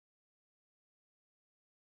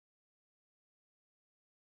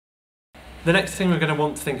The next thing we're going to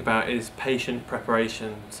want to think about is patient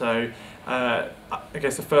preparation. So I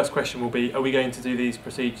guess the first question will be, are we going to do these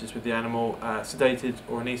procedures with the animal sedated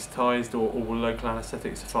or anaesthetised, or will local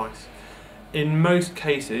anaesthetic suffice? In most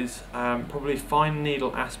cases, probably fine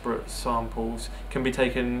needle aspirate samples can be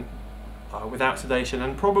taken without sedation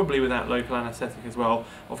and probably without local anaesthetic as well,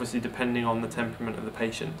 obviously depending on the temperament of the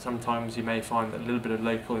patient. Sometimes you may find that a little bit of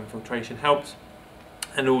local infiltration helps,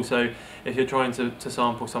 and also if you're trying to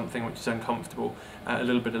sample something which is uncomfortable, a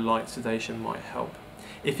little bit of light sedation might help.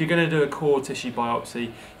 If you're going to do a core tissue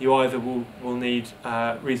biopsy, you either will need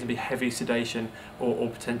reasonably heavy sedation or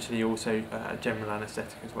potentially also general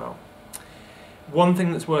anaesthetic as well. One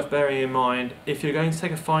thing that's worth bearing in mind, if you're going to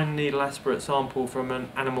take a fine needle aspirate sample from an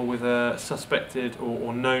animal with a suspected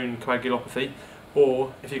or known coagulopathy,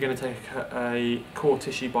 or if you're going to take a core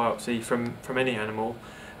tissue biopsy from any animal,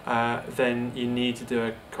 then you need to do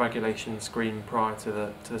a coagulation screen prior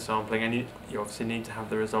to the sampling, and you obviously need to have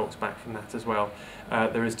the results back from that as well.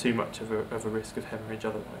 There is too much of a risk of hemorrhage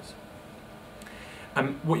otherwise.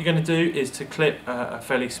 What you're going to do is to clip a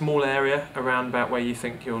fairly small area around about where you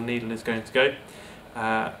think your needle is going to go,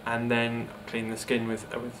 and then clean the skin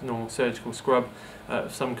with normal surgical scrub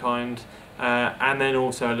of some kind, and then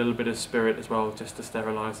also a little bit of spirit as well, just to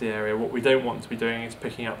sterilise the area. What we don't want to be doing is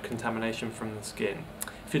picking up contamination from the skin.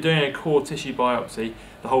 If you're doing a core tissue biopsy,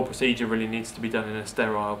 the whole procedure really needs to be done in a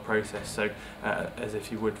sterile process, so as if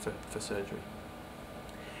you would for surgery.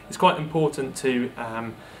 It's quite important to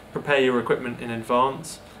prepare your equipment in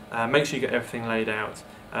advance. Make sure you get everything laid out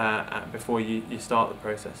before you start the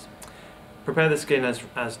process. Prepare the skin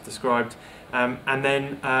as described, and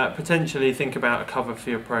then potentially think about a cover for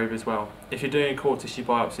your probe as well. If you're doing a core tissue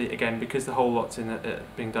biopsy, again, because the whole lot's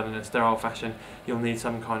being done in a sterile fashion, you'll need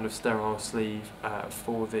some kind of sterile sleeve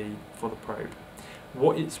for the probe.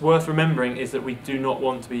 What it's worth remembering is that we do not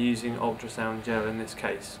want to be using ultrasound gel in this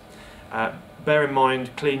case. Bear in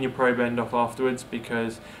mind, clean your probe end off afterwards,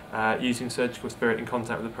 because using surgical spirit in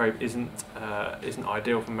contact with the probe isn't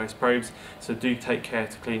ideal for most probes, so do take care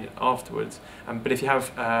to clean it afterwards. But if you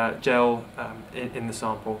have gel in the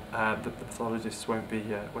sample, the pathologists won't be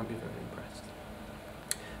very impressed.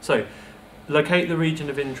 So, locate the region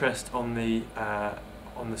of interest on the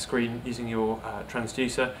screen using your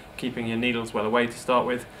transducer, keeping your needles well away to start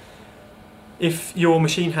with. If your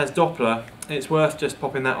machine has Doppler, it's worth just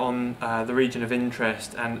popping that on the region of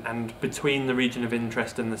interest and between the region of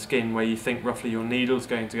interest and the skin, where you think roughly your needle's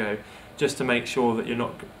going to go, just to make sure that you're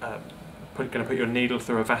not going to put your needle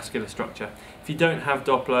through a vascular structure. If you don't have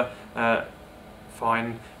Doppler,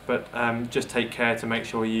 fine, but just take care to make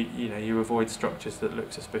sure you avoid structures that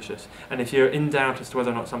look suspicious. And if you're in doubt as to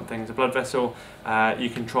whether or not something's a blood vessel, you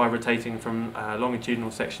can try rotating from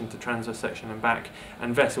longitudinal section to transverse section and back,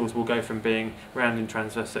 and vessels will go from being round in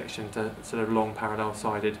transverse section to sort of long parallel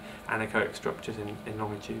sided anechoic structures in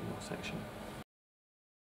longitudinal section.